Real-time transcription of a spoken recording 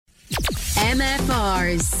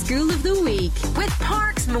MFR's School of the Week with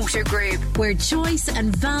Parks Motor Group, where choice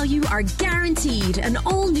and value are guaranteed in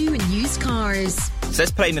all new and used cars.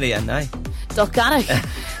 Says primary in, aye. Dochgarroch.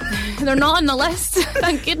 They're not on the list,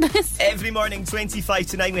 thank goodness. Every morning, 25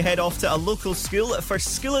 to 9, we head off to a local school for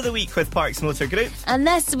School of the Week with Parks Motor Group. And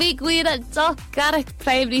this week we're at Dochgarroch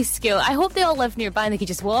Primary School. I hope they all live nearby and they could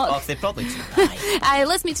just walk. Oh, they probably do.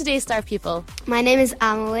 Let's meet today's star pupil. My name is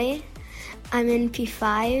Amelie. I'm in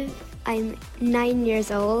P5. I'm 9 years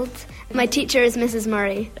old. My teacher is Mrs.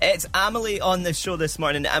 Murray. It's Amelie on the show this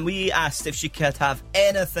morning, and we asked if she could have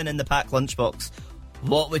anything in the packed lunchbox.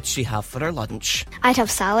 What would she have for her lunch? I'd have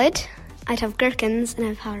salad, I'd have gherkins, and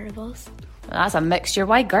I'd have Haribo's. That's a mixture.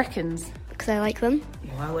 Why gherkins? Because I like them.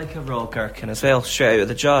 Well, I like a raw gherkin as well, straight out of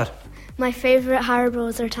the jar. My favourite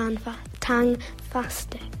Haribo's are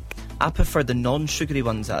Tang-fastic. I prefer the non-sugary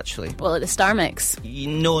ones, actually. Well, like the Star Mix.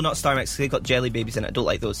 No, not Star Mix, they've got jelly babies in it. I don't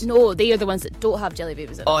like those. No, they are the ones that don't have jelly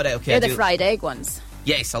babies in it. Oh, right, okay. They're the fried egg ones.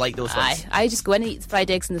 Yes, I like those ones. I just go in and eat the fried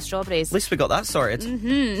eggs and the strawberries. At least we got that sorted.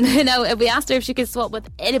 Now, we asked her if she could swap with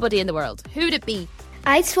anybody in the world. Who would it be?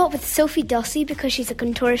 I'd swap with Sophie Dossie because she's a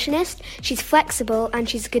contortionist, she's flexible, and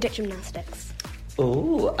she's good at gymnastics.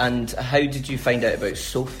 Oh, and how did you find out about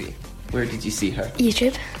Sophie? Where did you see her?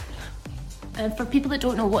 YouTube. And for people that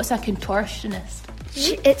don't know, what's a contortionist?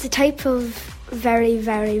 It's a type of very,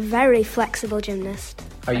 very, very flexible gymnast.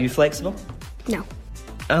 Are you flexible? No.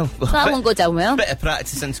 Oh, well, That won't go down well. Bit of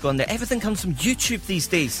practice and gone there. Everything comes from YouTube these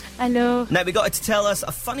days. I know. Now we got her to tell us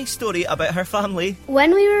a funny story about her family.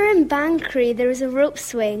 When we were in Banbury, there was a rope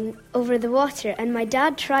swing over the water, and my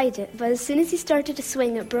dad tried it, but as soon as he started to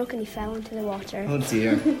swing, it broke and he fell into the water. Oh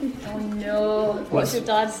dear. Oh no. What's your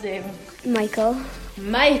dad's name? Michael.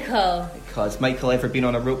 Michael. Has Michael ever been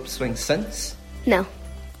on a rope swing since? No.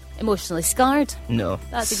 Emotionally scarred. No.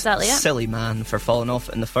 That's exactly it. Silly man for falling off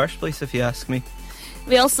it in the first place, if you ask me.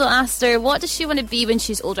 We also asked her, what does she want to be when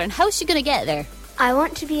she's older and how's she going to get there? I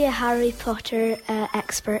want to be a Harry Potter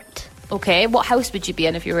expert. Okay, what house would you be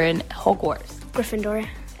in if you were in Hogwarts? Gryffindor.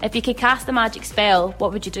 If you could cast a magic spell,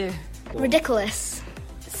 what would you do? Ridiculous.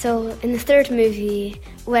 So in the third movie,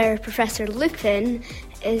 where Professor Lupin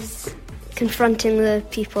is confronting the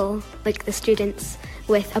people, like the students,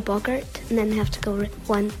 with a boggart, and then they have to go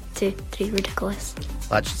 1, 2, 3, ridiculous.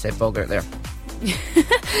 Glad she said boggart there.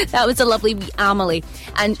 That was a lovely wee Amelie,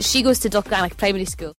 and she goes to Dochgarroch Primary School.